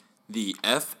The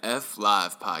FF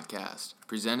Live podcast,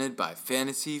 presented by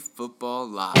Fantasy Football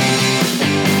Live.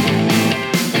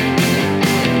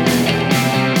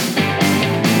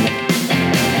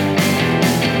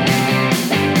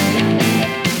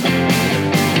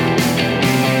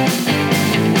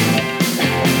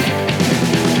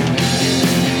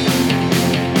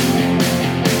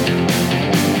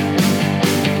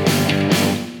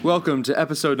 Welcome to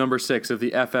episode number 6 of the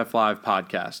FF Live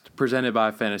podcast, presented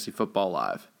by Fantasy Football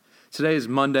Live. Today is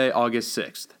Monday, August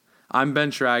 6th. I'm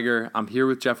Ben Schrager. I'm here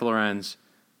with Jeff Lorenz.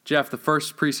 Jeff, the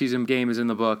first preseason game is in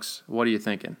the books. What are you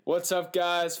thinking? What's up,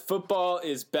 guys? Football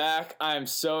is back. I am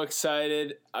so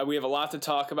excited. We have a lot to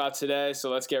talk about today, so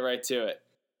let's get right to it.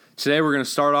 Today we're going to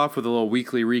start off with a little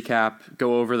weekly recap,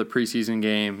 go over the preseason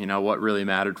game, what really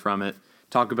mattered from it,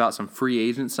 talk about some free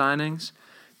agent signings.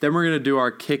 Then we're going to do our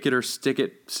kick it or stick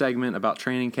it segment about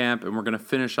training camp, and we're going to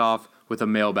finish off with a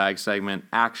mailbag segment,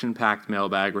 action-packed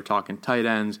mailbag. We're talking tight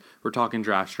ends, we're talking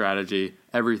draft strategy,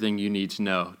 everything you need to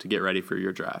know to get ready for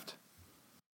your draft.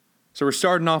 So we're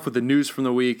starting off with the news from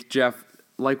the week. Jeff,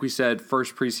 like we said,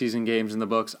 first preseason games in the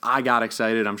books. I got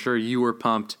excited. I'm sure you were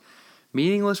pumped.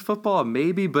 Meaningless football,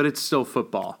 maybe, but it's still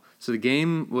football. So the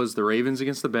game was the Ravens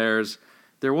against the Bears.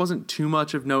 There wasn't too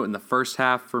much of note in the first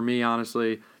half for me,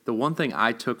 honestly. The one thing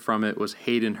I took from it was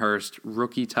Hayden Hurst,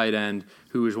 rookie tight end,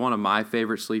 who is one of my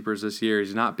favorite sleepers this year.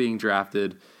 He's not being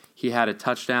drafted. He had a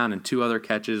touchdown and 2 other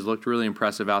catches, looked really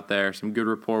impressive out there, some good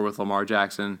rapport with Lamar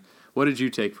Jackson. What did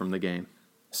you take from the game?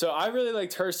 So I really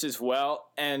liked Hurst as well,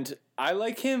 and I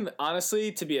like him,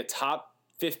 honestly, to be a top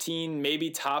 15, maybe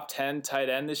top 10 tight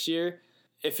end this year.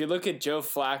 If you look at Joe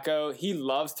Flacco, he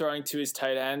loves throwing to his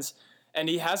tight ends. And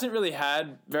he hasn't really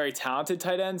had very talented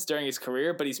tight ends during his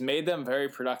career, but he's made them very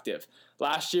productive.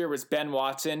 Last year was Ben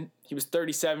Watson. He was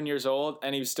 37 years old,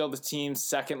 and he was still the team's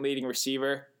second leading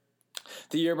receiver.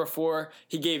 The year before,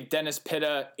 he gave Dennis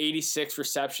Pitta 86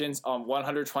 receptions on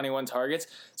 121 targets.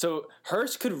 So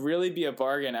Hurst could really be a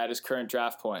bargain at his current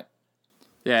draft point.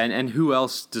 Yeah, and who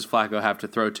else does Flacco have to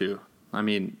throw to? I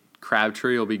mean,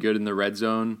 Crabtree will be good in the red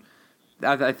zone.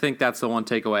 I think that's the one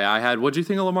takeaway I had. What do you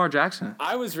think of Lamar Jackson?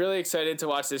 I was really excited to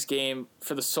watch this game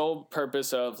for the sole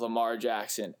purpose of Lamar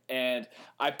Jackson. And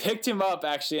I picked him up,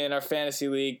 actually, in our fantasy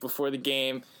league before the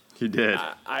game. You did.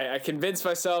 I convinced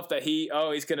myself that he's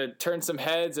going to turn some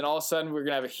heads, and all of a sudden we're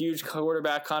going to have a huge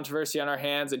quarterback controversy on our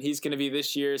hands, and he's going to be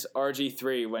this year's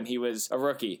RG3 when he was a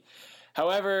rookie.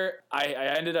 However, I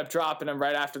ended up dropping him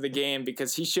right after the game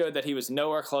because he showed that he was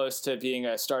nowhere close to being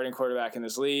a starting quarterback in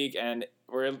this league, and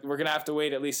we're going to have to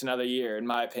wait at least another year, in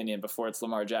my opinion, before it's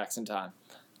Lamar Jackson time.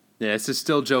 Yeah, this is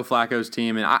still Joe Flacco's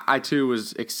team, and I too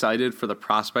was excited for the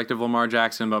prospect of Lamar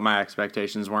Jackson, but my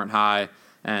expectations weren't high.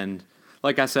 And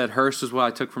like I said, Hurst is what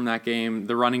I took from that game.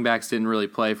 The running backs didn't really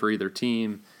play for either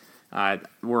team.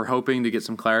 We're hoping to get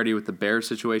some clarity with the Bears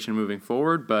situation moving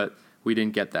forward, but we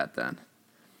didn't get that then.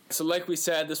 So like we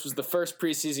said, this was the first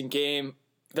preseason game.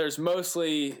 There's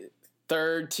mostly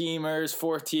third-teamers,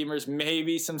 fourth-teamers,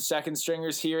 maybe some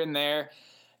second-stringers here and there.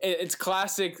 It's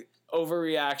classic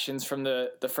overreactions from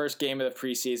the first game of the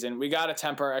preseason. We got to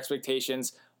temper our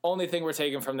expectations. Only thing we're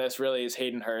taking from this really is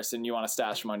Hayden Hurst, and you want to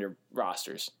stash him on your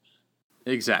rosters.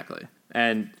 Exactly.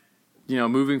 And,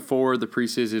 moving forward, the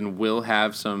preseason will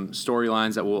have some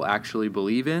storylines that we'll actually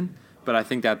believe in. But I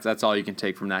think that's all you can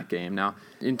take from that game. Now,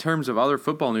 in terms of other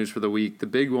football news for the week, the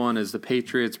big one is the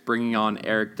Patriots bringing on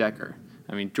Eric Decker.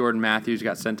 I mean, Jordan Matthews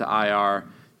got sent to IR.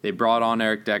 They brought on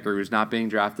Eric Decker, who's not being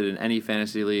drafted in any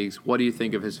fantasy leagues. What do you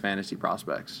think of his fantasy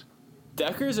prospects?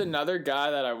 Decker's another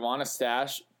guy that I want to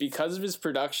stash because of his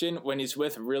production when he's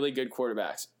with really good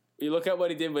quarterbacks. You look at what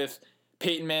he did with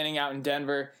Peyton Manning out in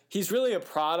Denver. He's really a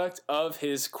product of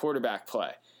his quarterback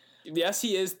play. Yes,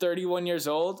 he is 31 years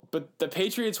old, but the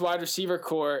Patriots wide receiver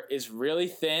core is really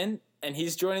thin, and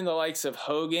he's joining the likes of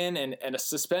Hogan and a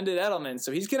suspended Edelman,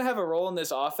 so he's going to have a role in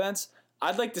this offense.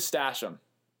 I'd like to stash him.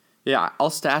 Yeah, I'll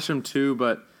stash him too,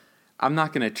 but I'm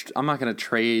not gonna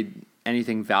trade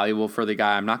anything valuable for the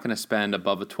guy. I'm not going to spend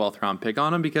above a 12th round pick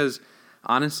on him because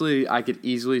honestly, I could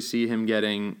easily see him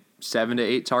getting 7 to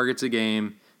 8 targets a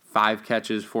game, 5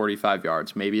 catches, 45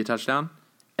 yards, maybe a touchdown.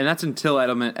 And that's until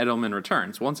Edelman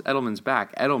returns. Once Edelman's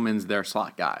back, Edelman's their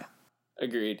slot guy.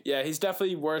 Agreed. Yeah, he's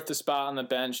definitely worth the spot on the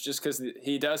bench just because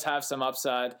he does have some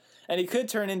upside. And he could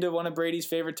turn into one of Brady's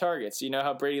favorite targets. You know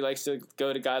how Brady likes to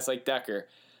go to guys like Decker.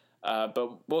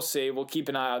 But we'll see. We'll keep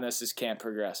an eye on this as camp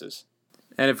progresses.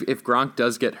 And if Gronk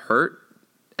does get hurt,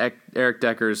 Eric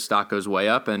Decker's stock goes way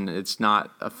up, and it's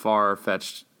not a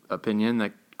far-fetched opinion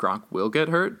that Gronk will get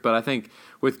hurt, but I think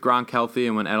with Gronk healthy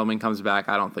and when Edelman comes back,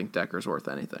 I don't think Decker's worth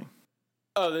anything.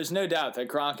 Oh, there's no doubt that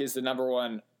Gronk is the number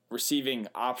one receiving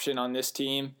option on this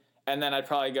team. And then I'd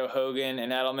probably go Hogan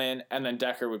and Edelman, and then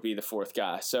Decker would be the fourth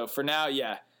guy. So for now,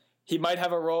 yeah, he might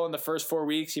have a role in the first 4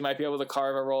 weeks. He might be able to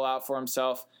carve a role out for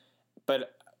himself.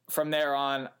 But from there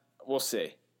on, we'll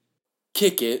see.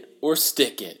 Kick it or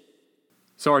stick it.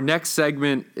 So our next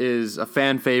segment is a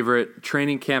fan favorite,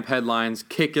 training camp headlines,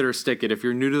 kick it or stick it. If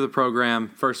you're new to the program,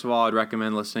 first of all, I'd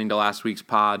recommend listening to last week's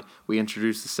pod. We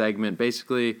introduced the segment.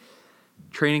 Basically,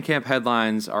 training camp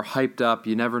headlines are hyped up.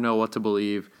 You never know what to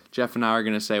believe. Jeff and I are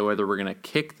going to say whether we're going to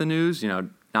kick the news,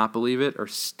 not believe it, or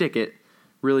stick it,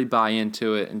 really buy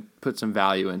into it and put some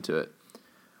value into it.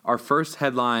 Our first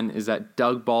headline is that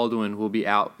Doug Baldwin will be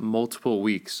out multiple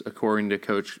weeks, according to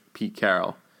Coach Pete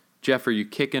Carroll. Jeff, are you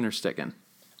kicking or sticking?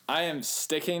 I am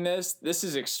sticking this. This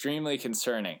is extremely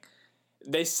concerning.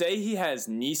 They say he has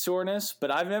knee soreness,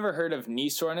 but I've never heard of knee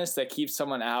soreness that keeps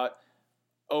someone out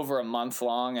over a month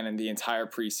long and in the entire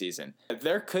preseason.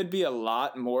 There could be a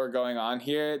lot more going on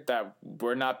here that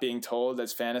we're not being told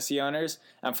as fantasy owners.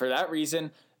 And for that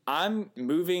reason, I'm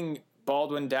moving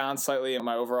Baldwin down slightly in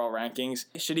my overall rankings.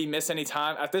 Should he miss any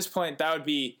time? At this point, that would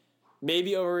be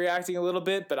maybe overreacting a little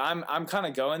bit, but I'm kind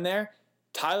of going there.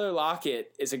 Tyler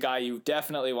Lockett is a guy you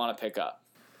definitely want to pick up.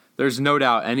 There's no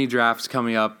doubt any drafts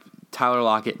coming up, Tyler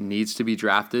Lockett needs to be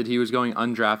drafted. He was going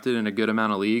undrafted in a good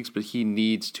amount of leagues, but he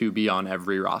needs to be on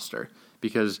every roster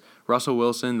because Russell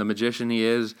Wilson, the magician he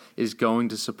is going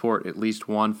to support at least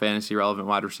one fantasy-relevant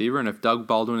wide receiver. And if Doug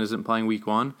Baldwin isn't playing week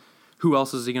 1, who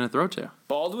else is he going to throw to?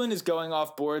 Baldwin is going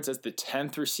off boards as the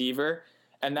 10th receiver,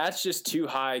 and that's just too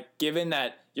high given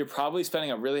that you're probably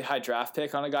spending a really high draft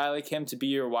pick on a guy like him to be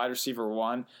your wide receiver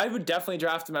 1. I would definitely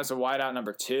draft him as a wideout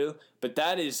number 2, but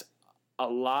that is a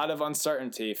lot of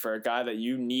uncertainty for a guy that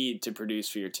you need to produce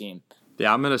for your team.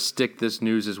 Yeah, I'm going to stick this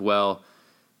news as well.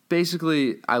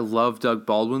 Basically, I love Doug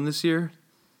Baldwin this year.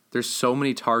 There's so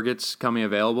many targets coming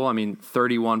available.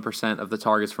 31% of the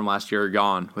targets from last year are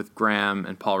gone with Graham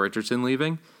and Paul Richardson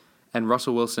leaving. And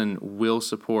Russell Wilson will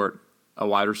support a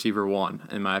wide receiver 1,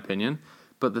 in my opinion.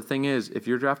 But the thing is, if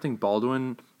you're drafting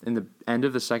Baldwin in the end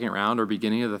of the second round or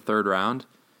beginning of the third round,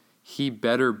 he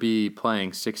better be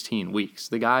playing 16 weeks.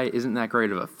 The guy isn't that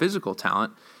great of a physical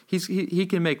talent. He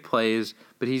can make plays,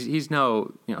 but he's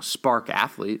no spark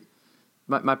athlete.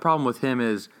 My problem with him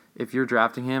is if you're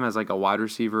drafting him as like a wide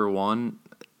receiver 1,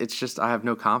 it's just I have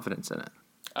no confidence in it.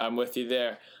 I'm with you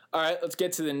there. All right, let's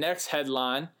get to the next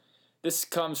headline. This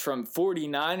comes from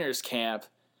 49ers camp.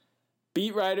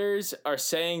 Beat writers are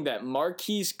saying that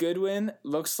Marquise Goodwin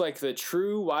looks like the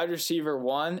true wide receiver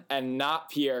 1 and not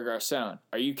Pierre Garçon.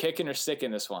 Are you kicking or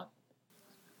sticking this one?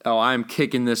 Oh, I'm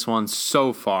kicking this one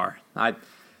so far.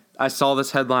 I saw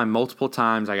this headline multiple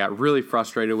times. I got really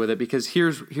frustrated with it because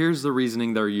here's the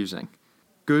reasoning they're using.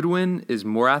 Goodwin is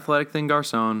more athletic than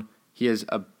Garçon. He has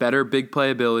a better big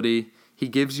play ability. He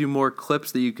gives you more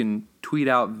clips that you can tweet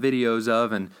out videos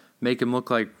of and make him look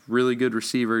like really good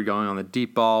receiver going on the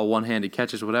deep ball, one-handed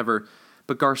catches, whatever.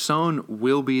 But Garçon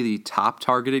will be the top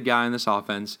targeted guy in this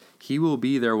offense. He will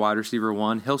be their wide receiver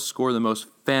 1. He'll score the most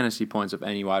fantasy points of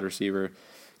any wide receiver.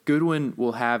 Goodwin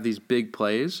will have these big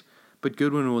plays, but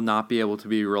Goodwin will not be able to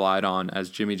be relied on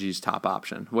as Jimmy G's top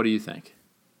option. What do you think?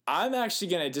 I'm actually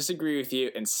going to disagree with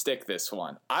you and stick this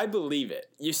one. I believe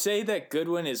it. You say that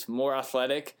Goodwin is more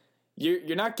athletic.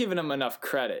 You're not giving him enough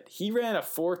credit. He ran a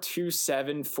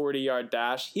 4.27 40-yard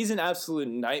dash. He's an absolute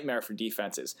nightmare for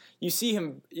defenses. You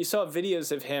saw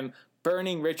videos of him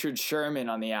burning Richard Sherman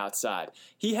on the outside.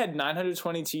 He had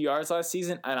 922 yards last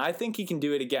season, and I think he can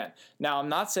do it again. Now, I'm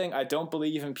not saying I don't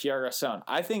believe in Pierre Garçon.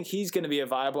 I think he's going to be a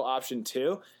viable option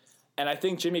too, and I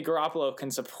think Jimmy Garoppolo can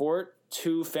support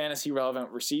 2 fantasy-relevant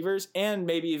receivers and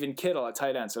maybe even Kittle at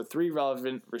tight end, so 3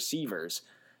 relevant receivers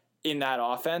in that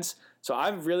offense. So I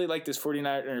really like this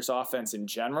 49ers offense in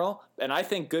general, and I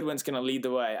think Goodwin's going to lead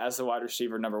the way as the wide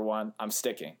receiver number 1. I'm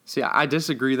sticking. See, I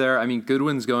disagree there.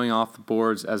 Goodwin's going off the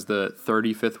boards as the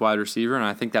 35th wide receiver, and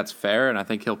I think that's fair, and I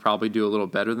think he'll probably do a little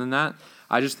better than that.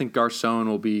 I just think Garçon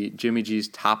will be Jimmy G's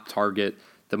top target,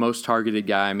 the most targeted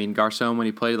guy. Garçon, when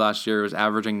he played last year, was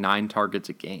averaging 9 targets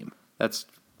a game. That's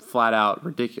flat out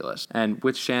ridiculous. And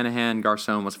with Shanahan,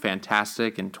 Garçon was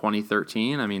fantastic in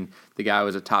 2013. The guy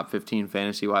was a top 15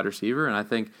 fantasy wide receiver, and I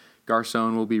think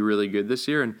Garçon will be really good this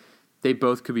year, and they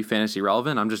both could be fantasy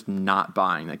relevant. I'm just not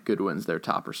buying that Goodwin's their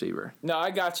top receiver. No, I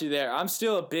got you there. I'm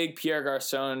still a big Pierre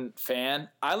Garçon fan.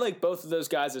 I like both of those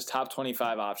guys as top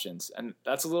 25 options, and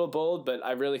that's a little bold, but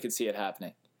I really could see it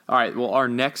happening. All right, well, our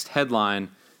next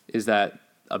headline is that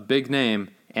a big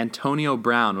name, Antonio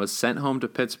Brown, was sent home to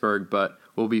Pittsburgh, but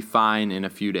will be fine in a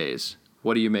few days.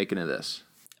 What are you making of this?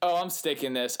 Oh, I'm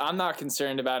sticking this. I'm not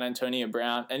concerned about Antonio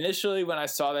Brown. Initially, when I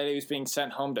saw that he was being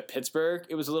sent home to Pittsburgh,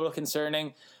 it was a little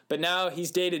concerning. But now he's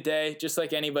day-to-day, just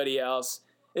like anybody else.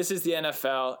 This is the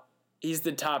NFL. He's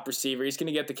the top receiver. He's going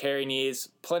to get the carry he needs.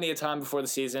 Plenty of time before the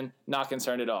season. Not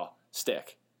concerned at all.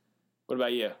 Stick. What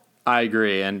about you? I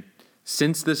agree. And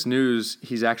since this news,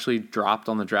 he's actually dropped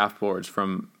on the draft boards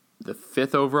from the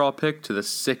 5th overall pick to the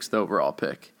 6th overall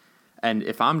pick. And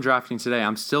if I'm drafting today,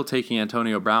 I'm still taking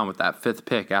Antonio Brown with that 5th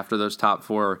pick after those top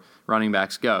 4 running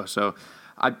backs go. So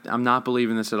I'm not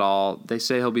believing this at all. They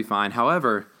say he'll be fine.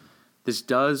 However, this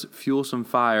does fuel some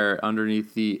fire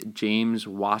underneath the James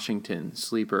Washington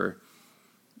sleeper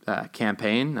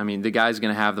campaign. I mean, the guy's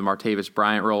going to have the Martavis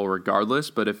Bryant role regardless,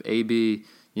 but if AB,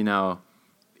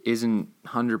 isn't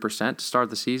 100% to start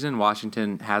the season,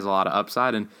 Washington has a lot of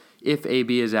upside. And if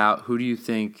AB is out, who do you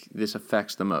think this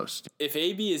affects the most? If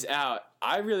AB is out,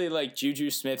 I really like Juju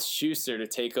Smith-Schuster to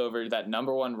take over that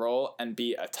number 1 role and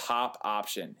be a top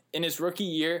option. In his rookie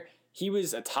year, he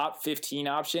was a top 15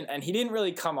 option, and he didn't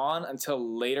really come on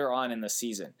until later on in the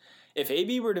season. If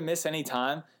AB were to miss any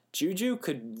time, Juju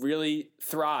could really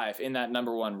thrive in that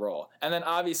number 1 role. And then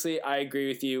obviously, I agree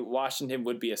with you, Washington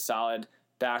would be a solid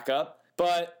backup.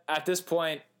 But at this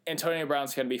point, Antonio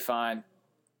Brown's going to be fine.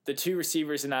 The 2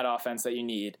 receivers in that offense that you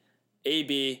need,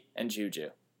 AB and Juju.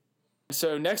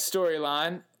 So next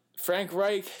storyline, Frank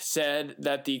Reich said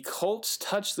that the Colts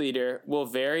touch leader will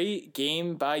vary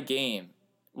game by game.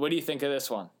 What do you think of this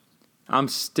one? I'm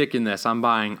sticking this. I'm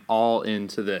buying all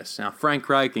into this. Now, Frank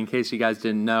Reich, in case you guys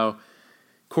didn't know,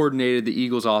 coordinated the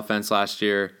Eagles offense last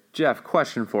year. Jeff,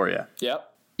 question for you.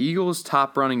 Yep. Eagles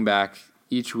top running back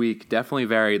each week definitely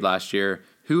varied last year.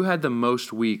 Who had the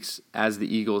most weeks as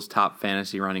the Eagles' top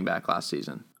fantasy running back last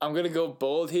season? I'm going to go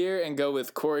bold here and go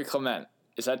with Corey Clement.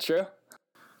 Is that true?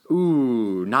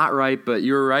 Ooh, not right, but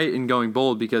you were right in going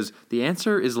bold because the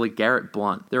answer is LeGarrette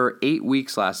Blount. There were 8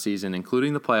 weeks last season,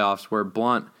 including the playoffs, where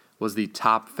Blount was the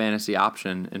top fantasy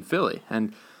option in Philly.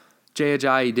 And Jay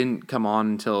Ajayi didn't come on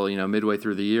until midway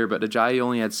through the year, but Ajayi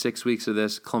only had 6 weeks of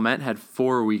this. Clement had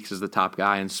 4 weeks as the top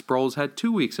guy, and Sproles had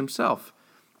 2 weeks himself.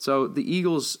 So the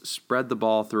Eagles spread the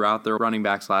ball throughout their running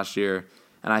backs last year,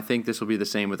 and I think this will be the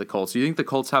same with the Colts. Do you think the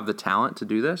Colts have the talent to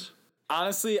do this?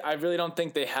 Honestly, I really don't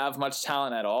think they have much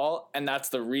talent at all, and that's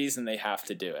the reason they have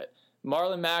to do it.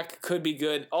 Marlon Mack could be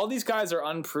good. All these guys are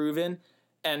unproven,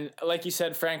 and like you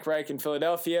said, Frank Reich in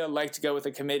Philadelphia liked to go with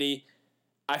a committee.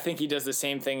 I think he does the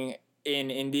same thing in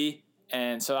Indy,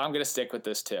 and so I'm going to stick with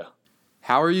this too.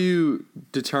 How are you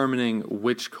determining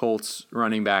which Colts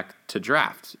running back to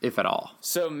draft, if at all?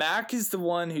 So Mack is the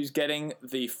one who's getting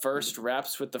the first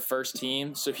reps with the first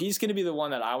team. So he's going to be the one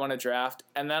that I want to draft.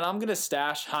 And then I'm going to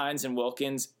stash Hines and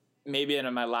Wilkins maybe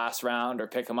in my last round or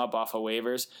pick them up off of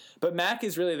waivers. But Mack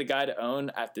is really the guy to own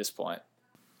at this point.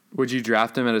 Would you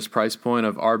draft him at his price point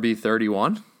of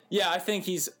RB31? Yeah, I think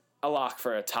he's a lock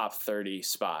for a top 30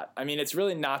 spot. I mean, it's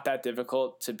really not that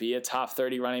difficult to be a top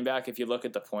 30 running back. If you look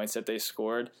at the points that they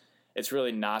scored, it's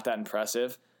really not that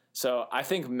impressive. So I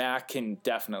think Mack can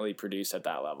definitely produce at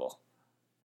that level.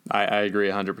 I agree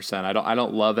 100%. I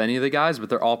don't love any of the guys, but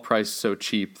they're all priced so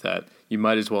cheap that you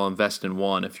might as well invest in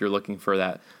one if you're looking for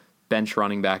that bench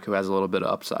running back who has a little bit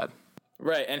of upside.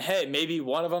 Right, and hey, maybe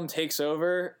one of them takes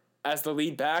over as the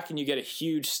lead back and you get a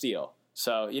huge steal.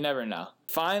 So you never know.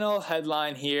 Final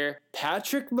headline here.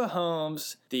 Patrick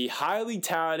Mahomes, the highly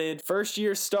touted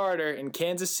first-year starter in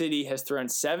Kansas City, has thrown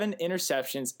 7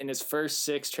 interceptions in his first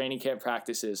 6 training camp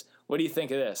practices. What do you think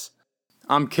of this?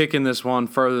 I'm kicking this one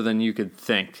further than you could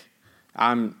think.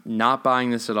 I'm not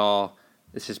buying this at all.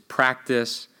 This is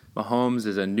practice. Mahomes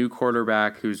is a new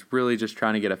quarterback who's really just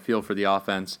trying to get a feel for the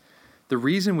offense. The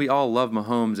reason we all love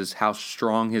Mahomes is how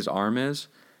strong his arm is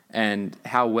and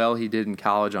how well he did in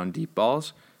college on deep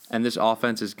balls. And this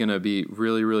offense is going to be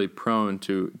really, really prone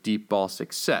to deep ball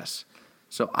success.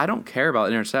 So I don't care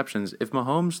about interceptions. If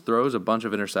Mahomes throws a bunch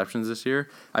of interceptions this year,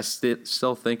 I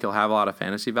still think he'll have a lot of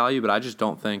fantasy value, but I just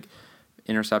don't think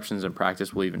interceptions in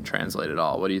practice will even translate at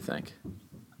all. What do you think?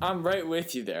 I'm right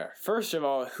with you there. First of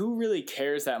all, who really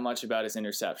cares that much about his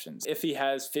interceptions? If he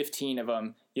has 15 of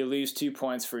them, you lose 2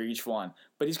 points for each one.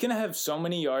 But he's going to have so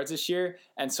many yards this year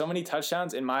and so many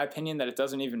touchdowns, in my opinion, that it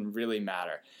doesn't even really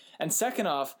matter. And second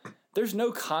off, there's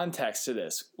no context to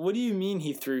this. What do you mean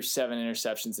he threw 7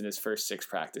 interceptions in his first 6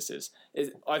 practices?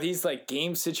 Are these like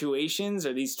game situations?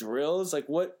 Are these drills? Like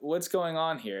what's going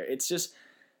on here? It's just,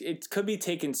 it could be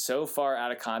taken so far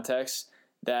out of context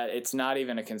that it's not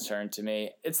even a concern to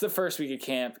me. It's the first week of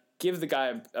camp. Give the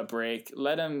guy a break.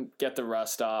 Let him get the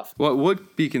rust off. What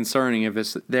would be concerning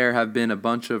if there have been a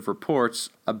bunch of reports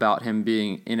about him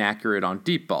being inaccurate on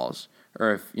deep balls,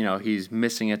 or if, he's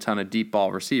missing a ton of deep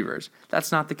ball receivers.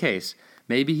 That's not the case.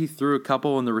 Maybe he threw a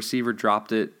couple and the receiver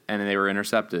dropped it and they were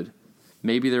intercepted.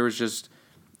 Maybe there was just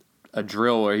a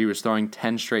drill where he was throwing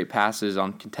 10 straight passes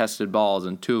on contested balls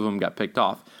and 2 of them got picked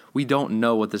off. We don't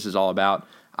know what this is all about.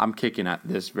 I'm kicking at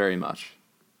this very much.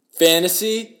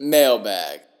 Fantasy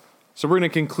Mailbag. So we're going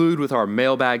to conclude with our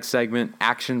mailbag segment,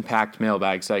 action-packed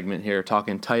mailbag segment here,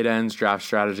 talking tight ends, draft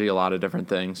strategy, a lot of different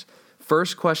things.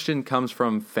 First question comes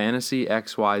from Fantasy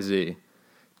XYZ.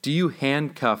 Do you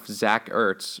handcuff Zach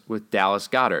Ertz with Dallas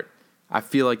Goedert? I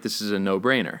feel like this is a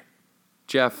no-brainer.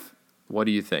 Jeff, what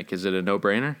do you think? Is it a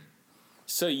no-brainer?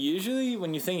 So usually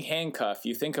when you think handcuff,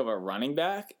 you think of a running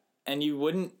back, and you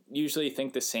wouldn't usually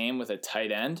think the same with a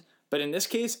tight end. But in this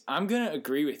case, I'm going to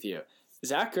agree with you.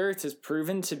 Zach Ertz has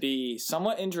proven to be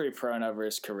somewhat injury-prone over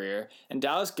his career, and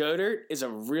Dallas Goedert is a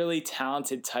really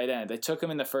talented tight end. They took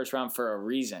him in the first round for a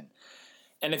reason.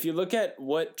 And if you look at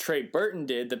what Trey Burton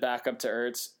did, the backup to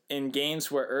Ertz, in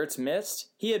games where Ertz missed,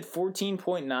 he had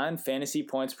 14.9 fantasy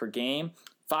points per game,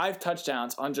 5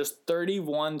 touchdowns on just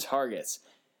 31 targets.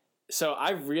 So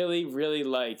I really, really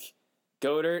like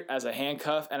Goedert as a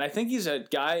handcuff, and I think he's a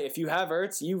guy, if you have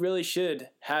Ertz, you really should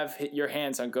have your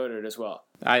hands on Goedert as well.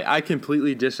 I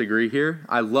completely disagree here.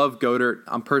 I love Goedert.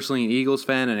 I'm personally an Eagles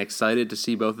fan and excited to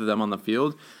see both of them on the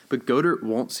field, but Goedert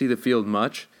won't see the field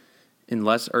much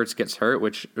unless Ertz gets hurt,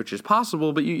 which is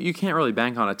possible, but you can't really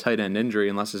bank on a tight end injury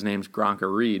unless his name's Gronk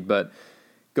or Reed. But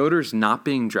Goedert's not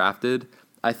being drafted.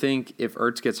 I think if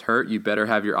Ertz gets hurt, you better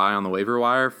have your eye on the waiver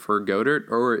wire for Goedert,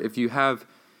 or if you have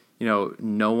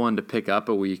no one to pick up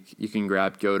a week, you can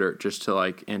grab Goedert just to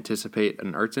anticipate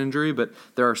an Ertz injury. But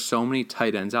there are so many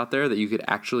tight ends out there that you could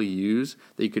actually use,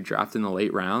 that you could draft in the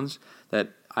late rounds,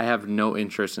 that I have no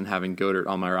interest in having Goedert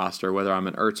on my roster, whether I'm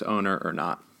an Ertz owner or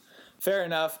not. Fair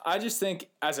enough. I just think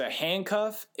as a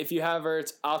handcuff, if you have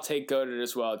Ertz, I'll take Goedert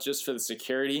as well, just for the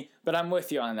security. But I'm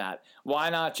with you on that. Why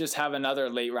not just have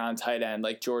another late round tight end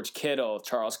like George Kittle,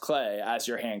 Charles Clay as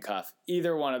your handcuff?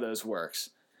 Either one of those works.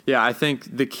 Yeah, I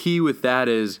think the key with that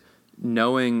is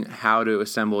knowing how to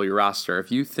assemble your roster.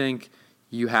 If you think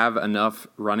you have enough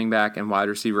running back and wide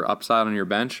receiver upside on your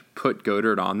bench, put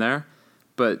Goedert on there.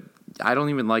 But I don't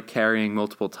even like carrying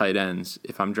multiple tight ends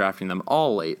if I'm drafting them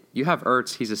all late. You have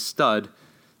Ertz, he's a stud.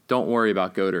 Don't worry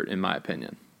about Goedert, in my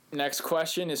opinion. Next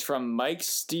question is from Mike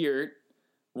Steert.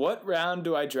 What round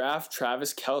do I draft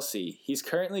Travis Kelce? He's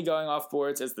currently going off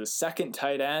boards as the second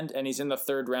tight end, and he's in the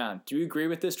 3rd round. Do you agree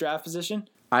with this draft position?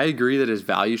 I agree that his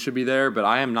value should be there, but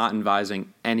I am not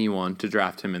advising anyone to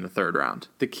draft him in the 3rd round.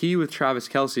 The key with Travis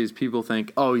Kelce is people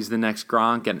think, oh, he's the next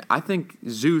Gronk, and I think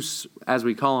Zeus, as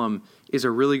we call him, is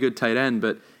a really good tight end,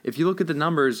 but if you look at the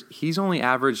numbers, he's only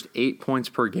averaged 8 points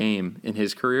per game in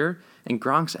his career, and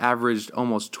Gronk's averaged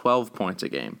almost 12 points a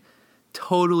game.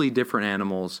 Totally different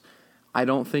animals. I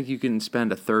don't think you can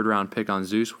spend a 3rd-round pick on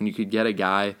Zeus when you could get a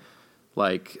guy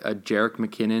like a Jerick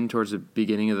McKinnon towards the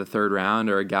beginning of the 3rd round,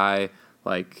 or a guy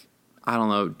like, I don't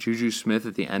know, Juju Smith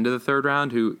at the end of the 3rd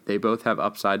round, who they both have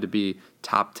upside to be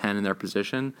top 10 in their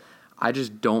position. I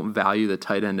just don't value the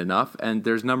tight end enough, and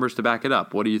there's numbers to back it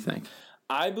up. What do you think?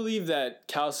 I believe that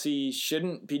Kelce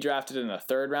shouldn't be drafted in the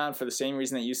 3rd round for the same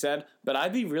reason that you said, but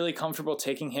I'd be really comfortable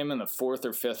taking him in the 4th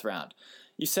or 5th round.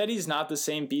 You said he's not the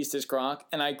same beast as Gronk,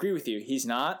 and I agree with you. He's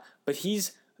not, but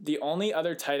he's the only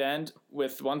other tight end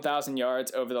with 1,000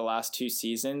 yards over the last 2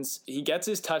 seasons. He gets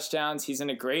his touchdowns. He's in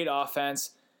a great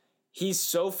offense. He's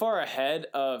so far ahead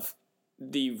of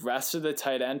the rest of the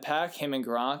tight end pack, him and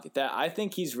Gronk, that I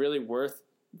think he's really worth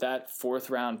that 4th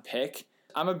round pick.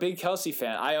 I'm a big Kelce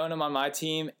fan. I own him on my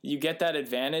team. You get that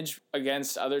advantage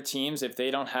against other teams if they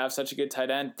don't have such a good tight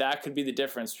end. That could be the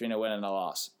difference between a win and a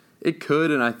loss. It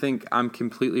could, and I think I'm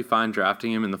completely fine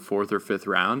drafting him in the 4th or 5th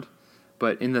round.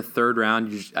 But in the 3rd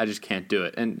round, I just can't do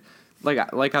it. And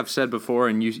like I've said before,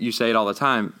 and you say it all the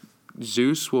time,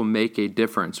 Zeus will make a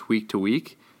difference week to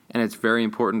week, and it's very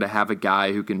important to have a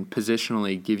guy who can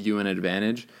positionally give you an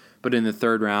advantage. But in the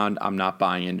 3rd round, I'm not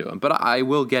buying into him. But I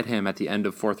will get him at the end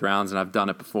of 4th rounds, and I've done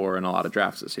it before in a lot of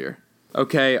drafts this year.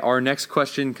 Okay, our next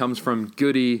question comes from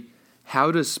Goody.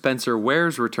 How does Spencer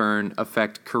Ware's return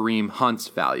affect Kareem Hunt's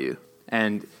value?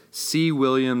 And C.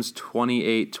 Williams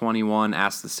 2821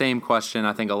 asked the same question.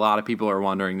 I think a lot of people are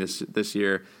wondering this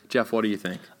year. Jeff, what do you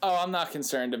think? Oh, I'm not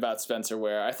concerned about Spencer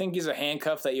Ware. I think he's a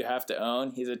handcuff that you have to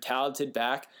own. He's a talented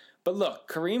back. But look,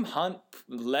 Kareem Hunt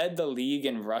led the league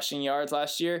in rushing yards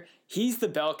last year. He's the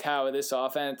bell cow of this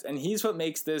offense, and he's what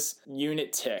makes this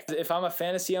unit tick. If I'm a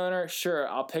fantasy owner, sure,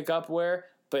 I'll pick up Ware,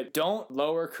 but don't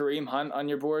lower Kareem Hunt on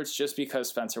your boards just because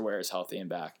Spencer Ware is healthy and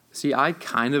back. See, I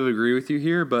kind of agree with you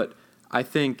here, but I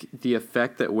think the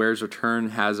effect that Ware's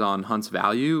return has on Hunt's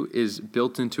value is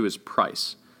built into his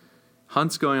price.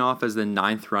 Hunt's going off as the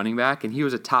 9th running back, and he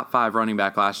was a top 5 running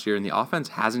back last year, and the offense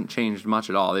hasn't changed much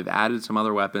at all. They've added some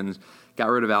other weapons, got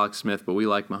rid of Alex Smith, but we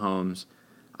like Mahomes.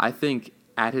 I think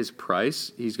at his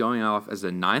price, he's going off as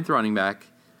the 9th running back.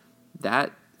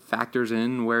 That factors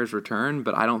in Ware's return,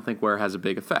 but I don't think Ware has a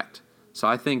big effect. So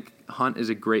I think Hunt is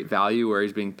a great value where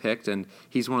he's being picked, and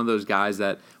he's one of those guys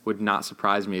that would not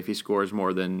surprise me if he scores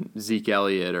more than Zeke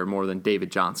Elliott or more than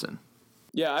David Johnson.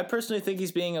 Yeah, I personally think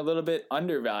he's being a little bit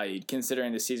undervalued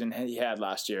considering the season he had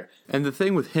last year. And the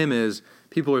thing with him is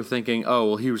people are thinking, oh,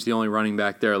 well, he was the only running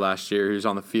back there last year. He was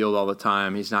on the field all the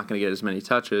time. He's not going to get as many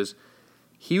touches.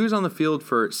 He was on the field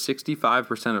for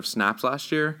 65% of snaps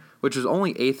last year, which was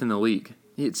only 8th in the league.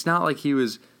 It's not like he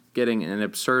was getting an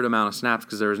absurd amount of snaps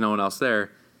because there was no one else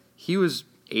there. He was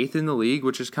 8th in the league,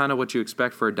 which is kind of what you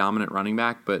expect for a dominant running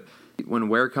back. But when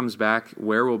Ware comes back,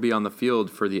 Ware will be on the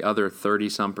field for the other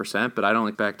 30-some%, but I don't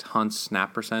expect Hunt's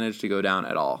snap percentage to go down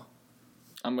at all.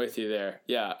 I'm with you there.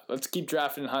 Yeah, let's keep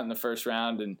drafting Hunt in the first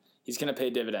round, and he's going to pay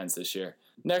dividends this year.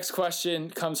 Next question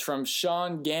comes from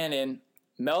Sean Gannon.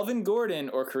 Melvin Gordon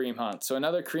or Kareem Hunt? So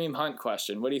another Kareem Hunt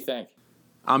question. What do you think?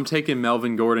 I'm taking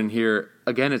Melvin Gordon here.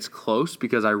 Again, it's close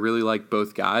because I really like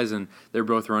both guys, and they're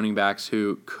both running backs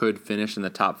who could finish in the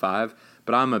top 5.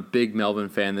 But I'm a big Melvin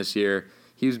fan this year.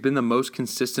 He's been the most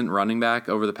consistent running back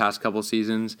over the past couple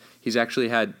seasons. He's actually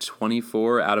had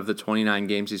 24 out of the 29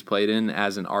 games he's played in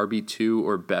as an RB2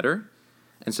 or better.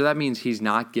 And so that means he's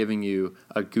not giving you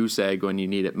a goose egg when you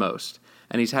need it most.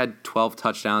 And he's had 12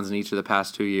 touchdowns in each of the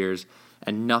past 2 years,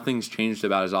 and nothing's changed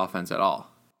about his offense at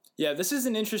all. Yeah, this is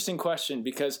an interesting question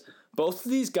because both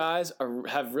of these guys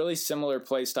have really similar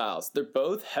play styles. They're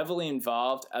both heavily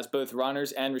involved as both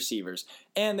runners and receivers,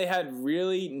 and they had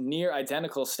really near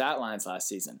identical stat lines last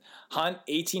season. Hunt,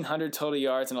 1,800 total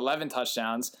yards and 11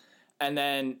 touchdowns, and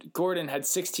then Gordon had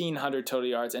 1,600 total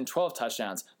yards and 12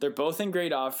 touchdowns. They're both in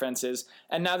great offenses,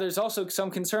 and now there's also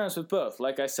some concerns with both.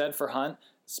 Like I said, for Hunt,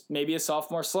 maybe a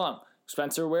sophomore slump.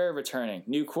 Spencer Ware returning,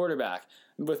 new quarterback.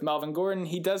 With Melvin Gordon,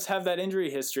 he does have that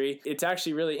injury history. It's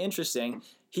actually really interesting.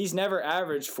 He's never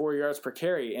averaged 4 yards per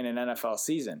carry in an NFL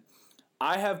season.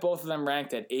 I have both of them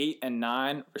ranked at 8 and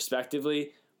 9,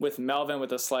 respectively, with Melvin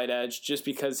with a slight edge just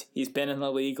because he's been in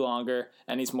the league longer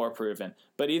and he's more proven.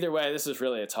 But either way, this is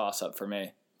really a toss-up for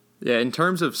me. Yeah, in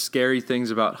terms of scary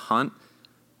things about Hunt,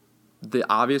 the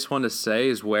obvious one to say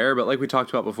is Ware, but like we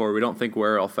talked about before, we don't think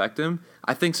Ware will affect him.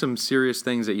 I think some serious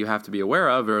things that you have to be aware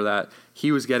of are that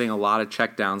he was getting a lot of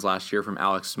checkdowns last year from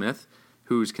Alex Smith,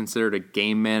 who's considered a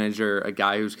game manager, a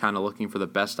guy who's kind of looking for the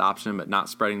best option but not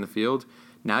spreading the field.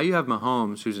 Now you have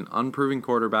Mahomes, who's an unproven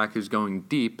quarterback who's going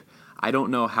deep. I don't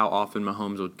know how often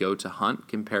Mahomes would go to Hunt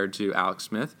compared to Alex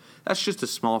Smith. That's just a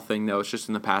small thing, though. It's just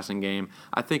in the passing game.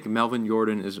 I think Melvin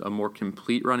Gordon is a more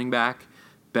complete running back,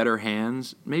 better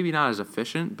hands, maybe not as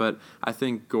efficient, but I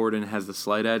think Gordon has the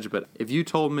slight edge. But if you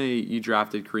told me you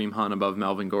drafted Kareem Hunt above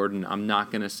Melvin Gordon, I'm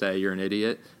not going to say you're an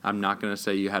idiot. I'm not going to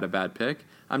say you had a bad pick.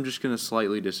 I'm just going to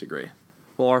slightly disagree.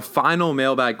 Well, our final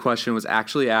mailbag question was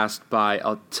actually asked by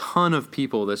a ton of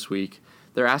people this week.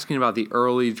 They're asking about the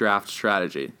early draft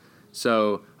strategy.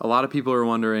 So a lot of people are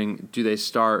wondering, do they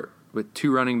start with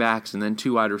 2 running backs and then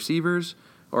 2 wide receivers?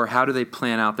 Or how do they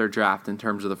plan out their draft in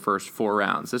terms of the first 4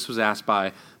 rounds? This was asked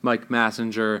by Mike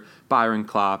Massinger, Byron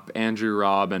Klopp, Andrew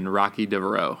Robb, and Rocky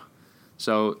Devereaux.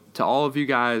 So to all of you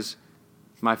guys,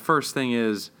 my first thing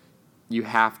is you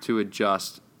have to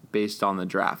adjust based on the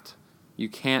draft. You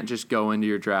can't just go into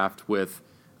your draft with,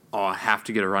 oh, I have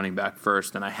to get a running back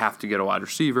first, and I have to get a wide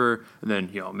receiver, and then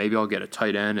maybe I'll get a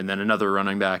tight end and then another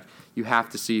running back. You have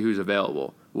to see who's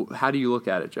available. How do you look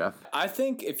at it, Jeff? I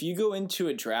think if you go into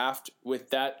a draft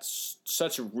with that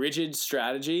such rigid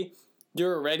strategy,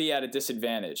 you're already at a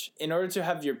disadvantage. In order to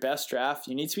have your best draft,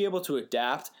 you need to be able to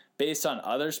adapt based on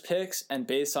others' picks and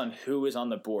based on who is on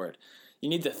the board. You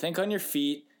need to think on your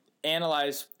feet,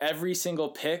 analyze every single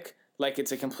pick like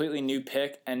it's a completely new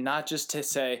pick, and not just to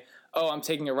say, oh, I'm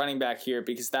taking a running back here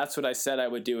because that's what I said I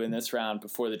would do in this round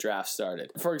before the draft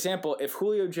started. For example, if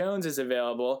Julio Jones is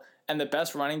available and the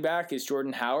best running back is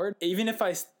Jordan Howard, even if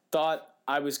I thought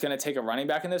I was going to take a running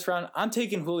back in this round, I'm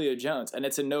taking Julio Jones, and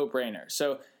it's a no-brainer.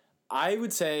 So I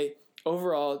would say,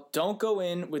 overall, don't go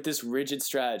in with this rigid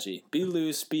strategy. Be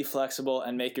loose, be flexible,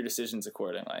 and make your decisions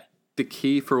accordingly. The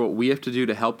key for what we have to do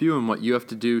to help you and what you have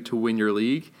to do to win your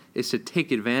league is to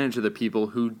take advantage of the people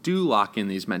who do lock in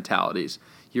these mentalities.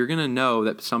 You're going to know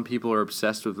that some people are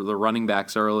obsessed with the running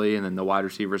backs early and then the wide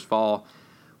receivers fall.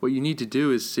 What you need to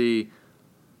do is see,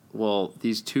 well,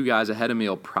 these 2 guys ahead of me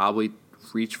will probably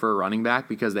reach for a running back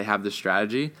because they have this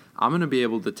strategy, I'm going to be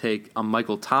able to take a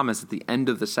Michael Thomas at the end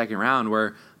of the second round,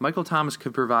 where Michael Thomas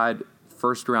could provide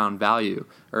first-round value,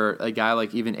 or a guy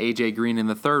like even A.J. Green in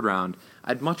the third round.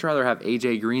 I'd much rather have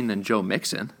A.J. Green than Joe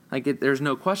Mixon. There's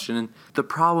no question. And the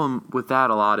problem with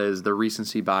that a lot is the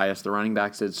recency bias. The running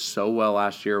backs did so well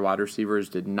last year. Wide receivers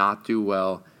did not do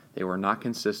well. They were not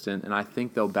consistent, and I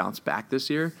think they'll bounce back this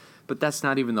year. But that's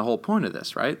not even the whole point of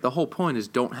this, right? The whole point is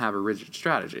don't have a rigid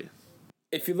strategy.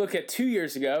 If you look at 2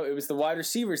 years ago, it was the wide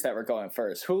receivers that were going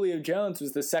first. Julio Jones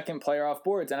was the second player off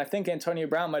boards, and I think Antonio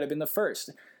Brown might have been the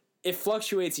first. It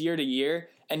fluctuates year to year,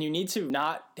 and you need to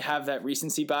not have that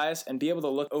recency bias and be able to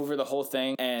look over the whole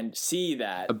thing and see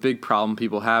that. A big problem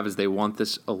people have is they want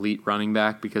this elite running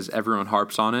back because everyone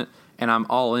harps on it, and I'm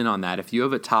all in on that. If you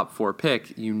have a top 4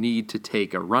 pick, you need to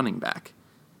take a running back.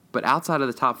 But outside of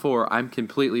the top 4, I'm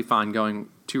completely fine going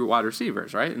 2 wide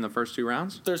receivers, right, in the first 2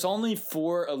 rounds? There's only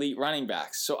 4 elite running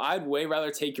backs, so I'd way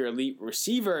rather take your elite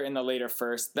receiver in the later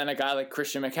first than a guy like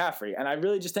Christian McCaffrey, and I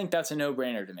really just think that's a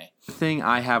no-brainer to me. The thing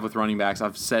I have with running backs,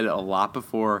 I've said it a lot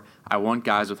before, I want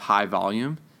guys with high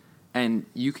volume, and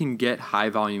you can get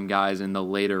high-volume guys in the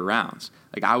later rounds.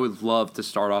 I would love to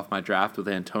start off my draft with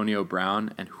Antonio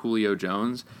Brown and Julio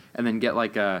Jones, and then get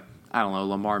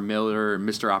Lamar Miller,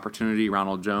 Mr. Opportunity,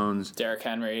 Ronald Jones. Derrick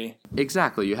Henry.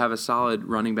 Exactly. You have a solid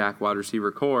running back wide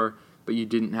receiver core, but you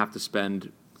didn't have to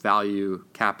spend value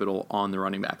capital on the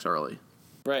running backs early.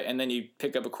 Right, and then you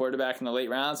pick up a quarterback in the late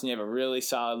rounds, and you have a really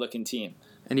solid-looking team.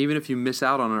 And even if you miss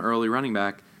out on an early running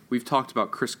back, we've talked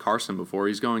about Chris Carson before.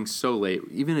 He's going so late.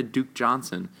 Even a Duke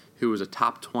Johnson, who was a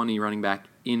top 20 running back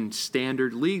in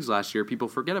standard leagues last year, people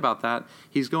forget about that.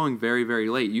 He's going very, very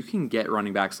late. You can get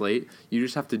running backs late. You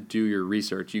just have to do your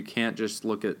research. You can't just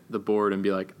look at the board and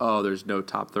be like, oh, there's no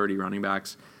top 30 running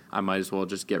backs. I might as well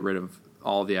just get rid of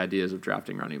all the ideas of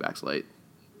drafting running backs late.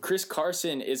 Chris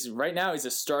Carson is right now he's a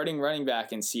starting running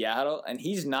back in Seattle, and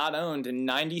he's not owned in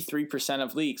 93%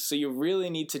 of leagues, so you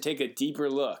really need to take a deeper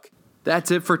look.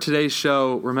 That's it for today's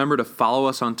show. Remember to follow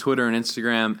us on Twitter and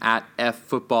Instagram at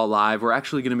FFootballLive. We're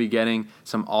actually going to be getting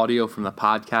some audio from the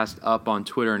podcast up on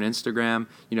Twitter and Instagram,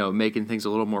 making things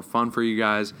a little more fun for you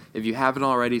guys. If you haven't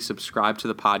already, subscribe to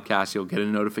the podcast. You'll get a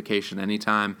notification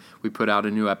anytime we put out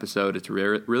a new episode. It's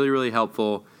really, really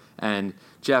helpful. And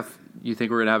Jeff, you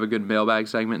think we're going to have a good mailbag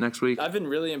segment next week? I've been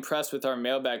really impressed with our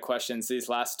mailbag questions these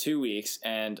last 2 weeks,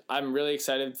 and I'm really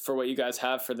excited for what you guys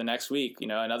have for the next week.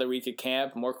 Another week at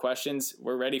camp, more questions.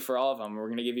 We're ready for all of them. We're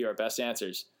going to give you our best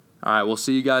answers. All right, we'll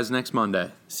see you guys next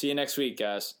Monday. See you next week,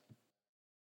 guys.